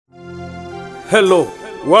Hello,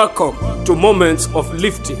 welcome to Moments of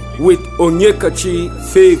Lifting with Onyekachi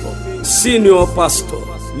Favor, Senior Pastor,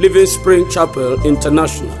 Living Spring Chapel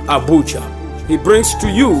International, Abuja. He brings to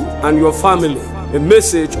you and your family a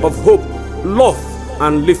message of hope, love,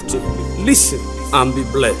 and lifting. Listen and be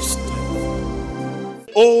blessed.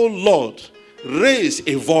 Oh Lord, raise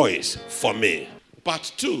a voice for me.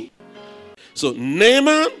 Part 2. So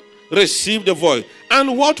Naaman received a voice.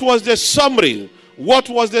 And what was the summary? What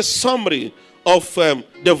was the summary of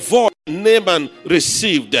the voice Naaman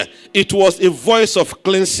received? It was a voice of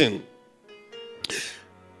cleansing.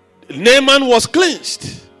 Naaman was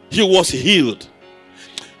cleansed. He was healed.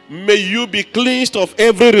 May you be cleansed of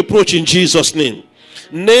every reproach in Jesus' name.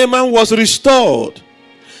 Naaman was restored.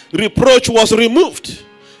 Reproach was removed.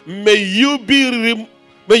 May you be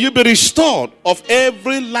restored of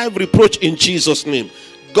every life reproach in Jesus' name.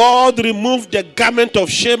 God removed the garment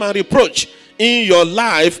of shame and reproach in your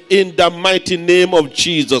life in the mighty name of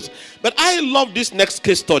Jesus. But I love this next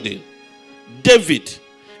case study. David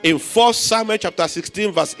in 1 Samuel chapter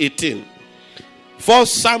 16 verse 18. 1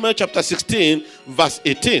 Samuel chapter 16 verse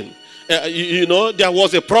 18. There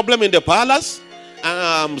was a problem in the palace.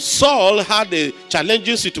 Saul had a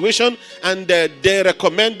challenging situation, and they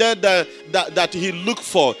recommended that he look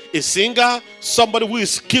for a singer, somebody who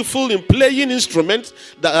is skillful in playing instruments,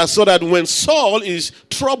 so that when Saul is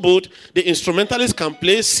troubled, the instrumentalist can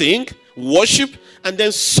play, sing, worship, and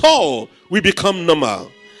then Saul will become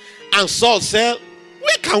normal. And Saul said,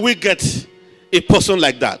 where can we get a person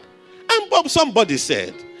like that? And somebody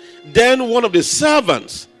said, then one of the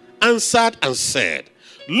servants answered and said,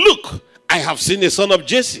 look, I have seen a son of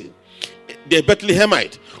Jesse, the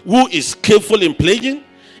Bethlehemite, who is skillful in playing,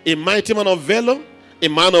 a mighty man of valor, a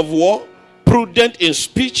man of war, prudent in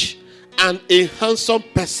speech, and a handsome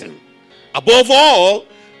person. Above all,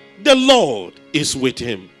 the Lord is with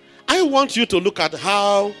him. I want you to look at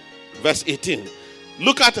how, verse 18,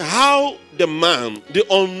 look at how the man, the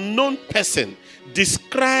unknown person,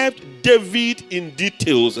 described David in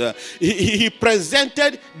details. He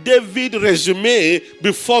presented David's resume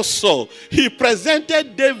before Saul. He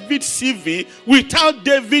presented David's CV without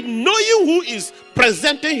David knowing who is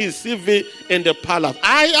presenting his CV in the palace.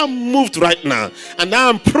 I am moved right now, and I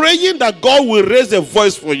am praying that God will raise a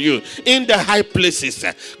voice for you in the high places.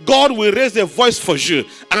 God will raise a voice for you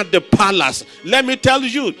at the palace. Let me tell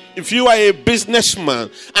you, if you are a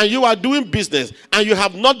businessman and you are doing business and you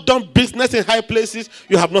have not done business in high places,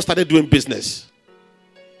 you have not started doing business.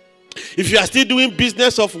 If you are still doing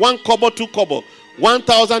business of 1 kobo, 2 kobo,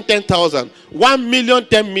 1,000, 10,000, 1 million,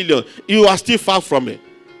 10 million, you are still far from it.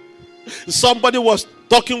 Somebody was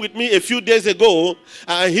talking with me a few days ago,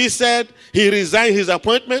 and he said he resigned his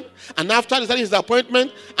appointment, and after resigning his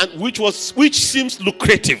appointment, and which seems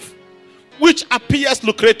lucrative, which appears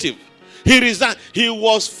lucrative, he resigned. He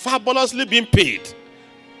was fabulously being paid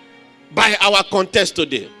by our contest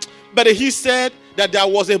today, but he said that there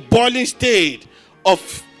was a boiling state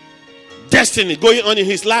of destiny going on in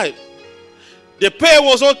his life. The pay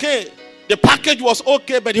was okay, the package was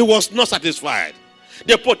okay, but he was not satisfied.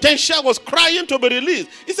 The potential was crying to be released.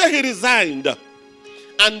 He said he resigned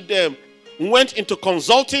and went into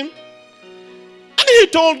consulting. And he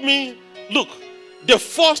told me, look, the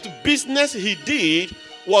first business he did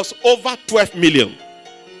was over 12 million.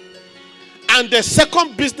 And the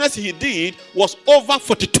second business he did was over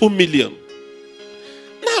 42 million.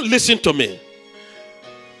 Now listen to me.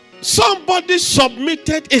 Somebody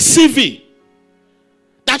submitted a CV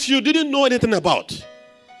that you didn't know anything about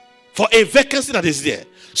for a vacancy that is there.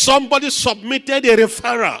 Somebody submitted a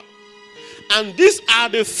referral. And these are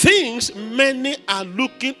the things many are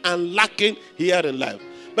looking and lacking here in life.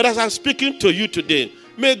 But as I'm speaking to you today,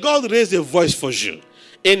 may God raise a voice for you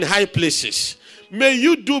in high places. May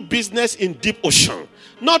you do business in deep ocean,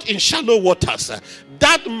 not in shallow waters.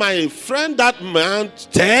 That my friend, that man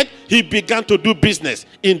said he began to do business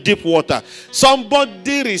in deep water.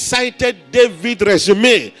 Somebody recited David's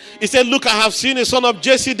resume. He said, look, I have seen a son of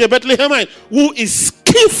Jesse the Bethlehemite who is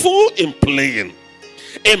skillful in playing,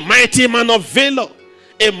 a mighty man of valor,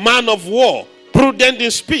 a man of war, prudent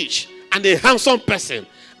in speech, and a handsome person.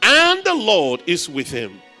 And the Lord is with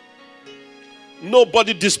him.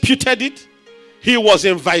 Nobody disputed it. He was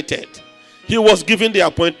invited. He was given the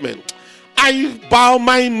appointment. I bow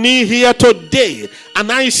my knee here today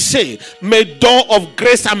and I say, may door of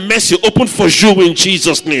grace and mercy open for you in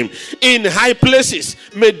Jesus' name. In high places,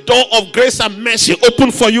 may door of grace and mercy open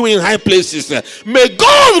for you in high places. May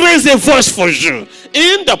God raise a voice for you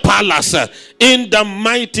in the palace, in the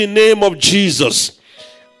mighty name of Jesus.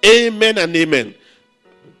 Amen and amen.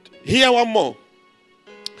 Here one more.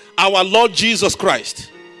 Our Lord Jesus Christ.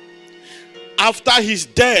 after his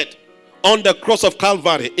death on the cross of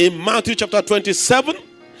Calvary, in Matthew chapter 27,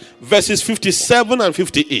 verses 57 and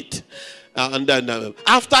 58. And then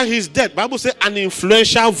after his death, Bible says an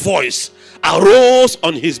influential voice arose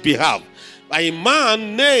on his behalf by a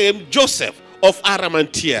man named Joseph of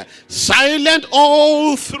Arimathea, silent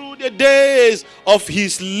all through the days of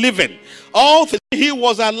his living. All through he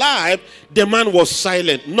was alive, the man was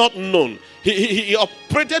silent, not known. He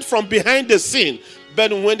operated from behind the scene.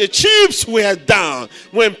 But when the chiefs were down,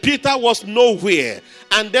 when Peter was nowhere,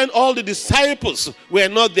 and then all the disciples were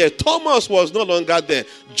not there, Thomas was no longer there,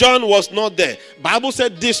 John was not there, Bible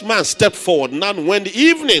said this man stepped forward. Now when the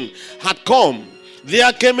evening had come,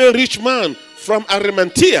 there came a rich man from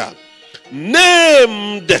Arimathea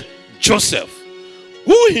named Joseph,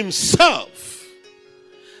 who himself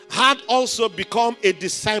had also become a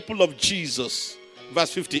disciple of Jesus.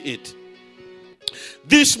 Verse 58.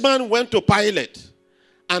 This man went to Pilate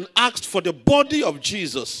and asked for the body of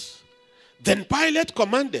Jesus. Then Pilate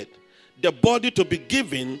commanded the body to be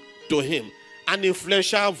given to him. An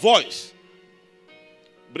influential voice.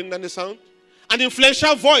 Bring down the sound. An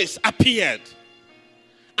influential voice appeared.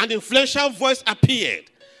 An influential voice appeared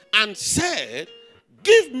and said,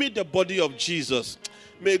 give me the body of Jesus.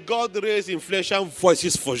 May God raise influential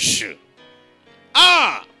voices for you.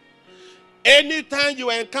 Anytime you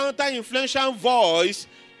encounter influential voice,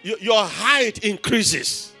 your height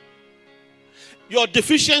increases. Your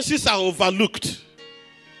deficiencies are overlooked.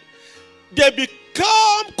 They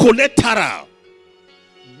become collateral.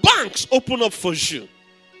 Banks open up for you.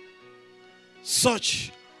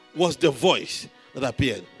 Such was the voice that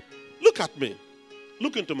appeared. Look at me.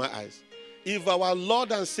 Look into my eyes. If our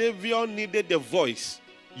Lord and Savior needed a voice,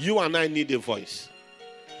 you and I need a voice.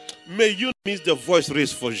 May you miss the voice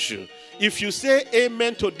raised for you. If you say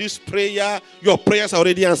amen to this prayer, your prayers are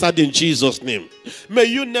already answered in Jesus' name. May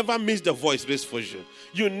you never miss the voice raised for you.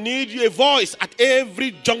 You need a voice at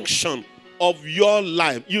every junction of your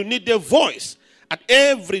life. You need a voice at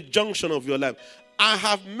every junction of your life. I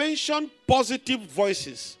have mentioned positive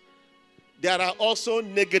voices. There are also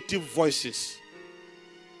negative voices.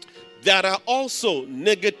 There are also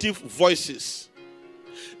negative voices.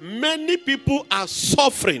 Many people are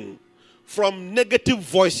suffering from negative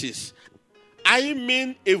voices. I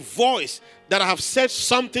mean a voice that have said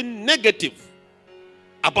something negative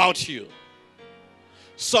about you.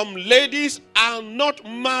 Some ladies are not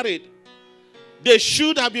married. They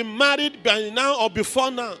should have been married by now or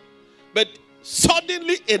before now. But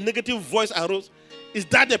suddenly a negative voice arose. Is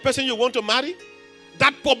that the person you want to marry?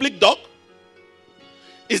 That public dog?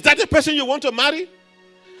 Is that the person you want to marry?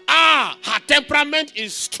 Her temperament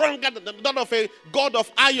is stronger than that of a god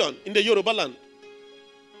of iron in the Yoruba land.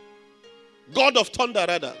 God of thunder,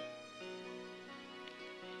 rather.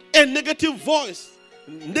 A negative voice,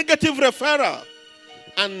 negative referral.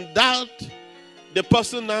 And that the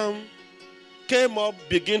person now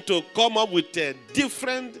begin to come up with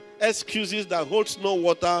different excuses that holds no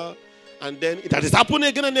water. And then it has happened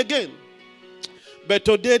again and again. But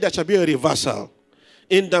today there shall be a reversal.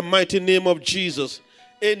 In the mighty name of Jesus.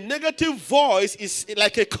 A negative voice is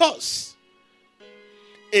like a curse.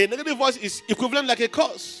 A negative voice is equivalent like a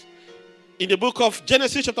curse. In the book of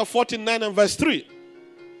Genesis chapter 49 and verse 3.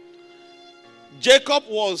 Jacob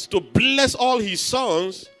was to bless all his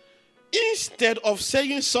sons. Instead of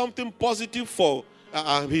saying something positive for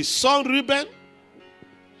his son Reuben,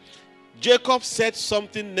 Jacob said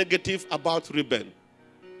something negative about Reuben.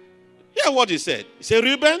 Hear what he said. He said,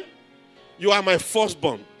 Reuben, you are my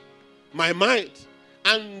firstborn, my might,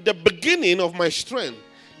 and the beginning of my strength,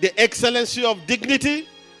 the excellency of dignity,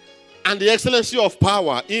 and the excellency of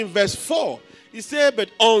power. In verse 4, he said, but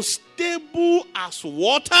unstable as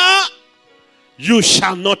water, you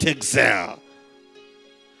shall not excel.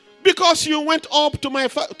 Because you went up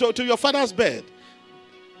to to your father's bed.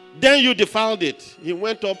 Then you defiled it. He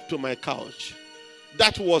went up to my couch.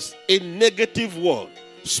 That was a negative word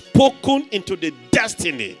spoken into the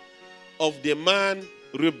destiny of the man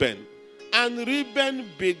Reuben. And Reuben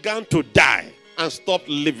began to die and stopped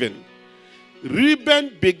living.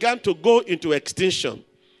 Reuben began to go into extinction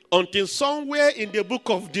until somewhere in the book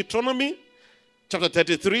of Deuteronomy, chapter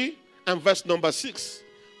 33 and verse number 6,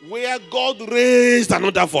 where God raised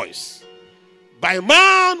another voice by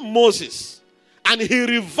man Moses, and he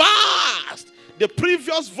reversed the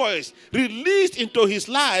previous voice released into his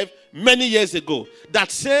life many years ago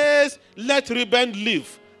that says, let Reuben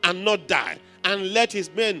live and not die, and let his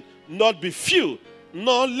men not be few,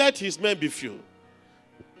 nor let his men be few.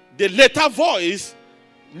 The later voice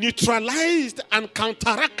neutralized and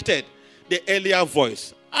counteracted the earlier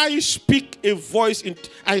voice. I speak this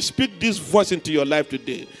voice into your life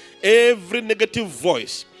today. every negative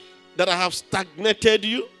voice that I have stagnated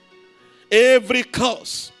you, every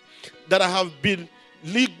curse that I have been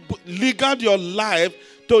legal your life,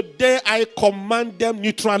 today I command them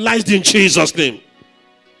neutralized in Jesus' name.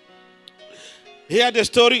 Hear the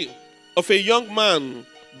story of a young man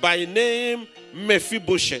by name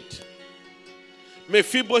Mephibosheth.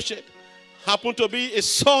 Mephibosheth happened to be a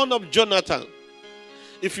son of Jonathan.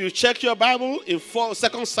 If you check your Bible in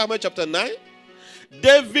 2 Samuel chapter 9,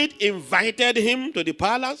 David invited him to the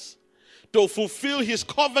palace to fulfill his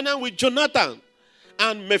covenant with Jonathan.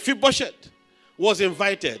 And Mephibosheth was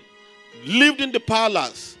invited, lived in the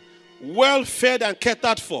palace, well fed and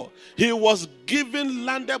catered for. He was given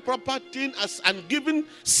landed property and given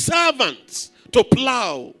servants to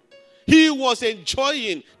plow. He was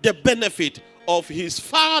enjoying the benefit of his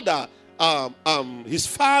father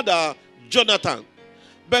Jonathan.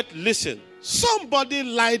 But listen, somebody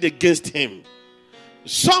lied against him.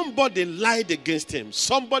 Somebody lied against him.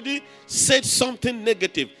 Somebody said something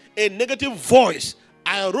negative. A negative voice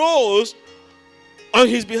arose on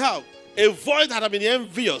his behalf. A voice that had been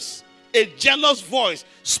envious. A jealous voice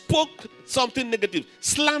spoke something negative,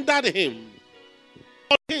 slandered him.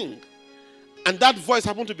 And that voice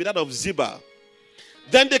happened to be that of Ziba.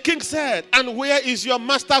 Then the king said, "And where is your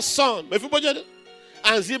master's son?"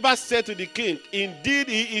 And Ziba said to the king, "Indeed,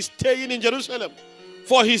 he is staying in Jerusalem.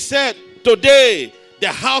 For he said, today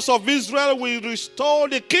the house of Israel will restore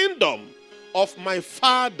the kingdom of my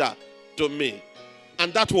father to me."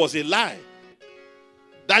 And that was a lie.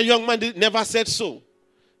 That young man never said so.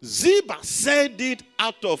 Ziba said it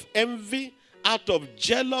out of envy, out of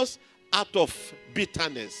jealous, out of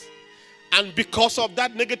bitterness. And because of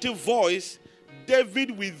that negative voice,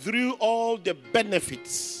 David withdrew all the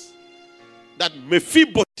benefits that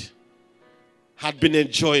Mephibosheth had been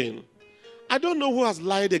enjoying. I don't know who has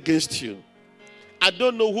lied against you. I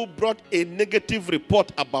don't know who brought a negative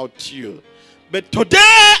report about you. But today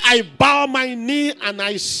I bow my knee and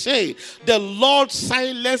I say, the Lord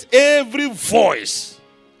silence every voice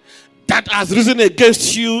that has risen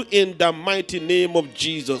against you in the mighty name of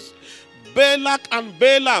Jesus. Balak and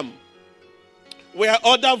Balaam were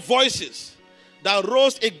other voices that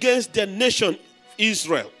rose against the nation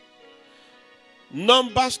Israel.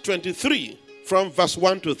 Numbers 23 from verse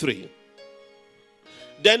 1 to 3.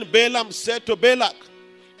 Then Balaam said to Balak,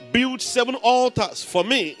 "Build 7 altars for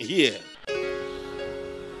me here."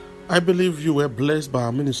 I believe you were blessed by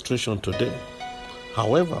our ministration today.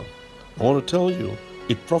 However, I want to tell you,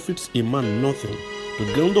 it profits a man nothing to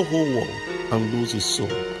gain the whole world and lose his soul.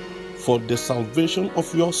 For the salvation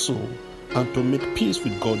of your soul and to make peace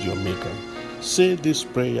with God your Maker, say these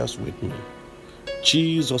prayers with me.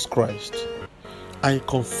 Jesus Christ, I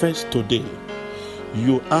confess today,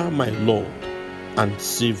 you are my Lord and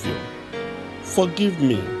Savior. Forgive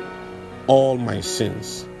me all my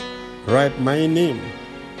sins. Write my name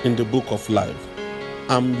in the book of life.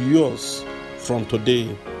 I'm yours from today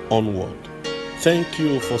onward. Thank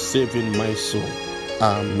you for saving my soul.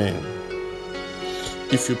 Amen.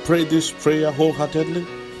 If you pray this prayer wholeheartedly,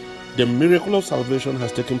 the miracle of salvation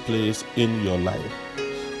has taken place in your life.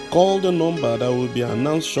 Call the number that will be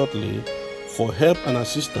announced shortly for help and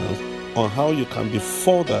assistance on how you can be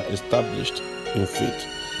further established in faith.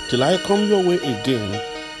 Till I come your way again,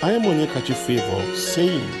 I am Onyeka Chi Favor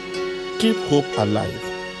saying, keep hope alive.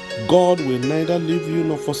 God will neither leave you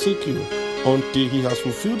nor forsake you until he has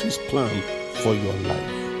fulfilled his plan for your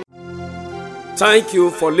life. Thank you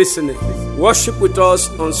for listening. Worship with us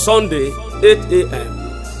on Sunday, 8 a.m.,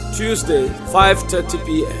 Tuesday, 5:30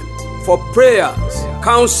 p.m. For prayers,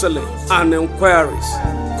 counseling, and inquiries,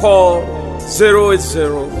 call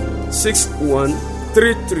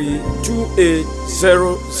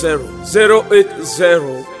 080-6133-2800,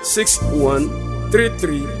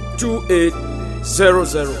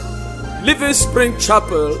 080-6133-2800. Living Spring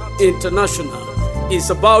Chapel International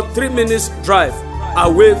is about 3 minutes drive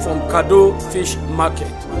away from Kado Fish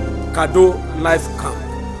Market, Kado Life Camp.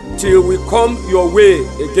 Till we come your way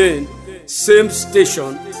again, same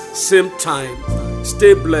station, same time.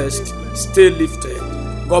 Stay blessed, stay lifted.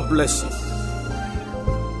 God bless you.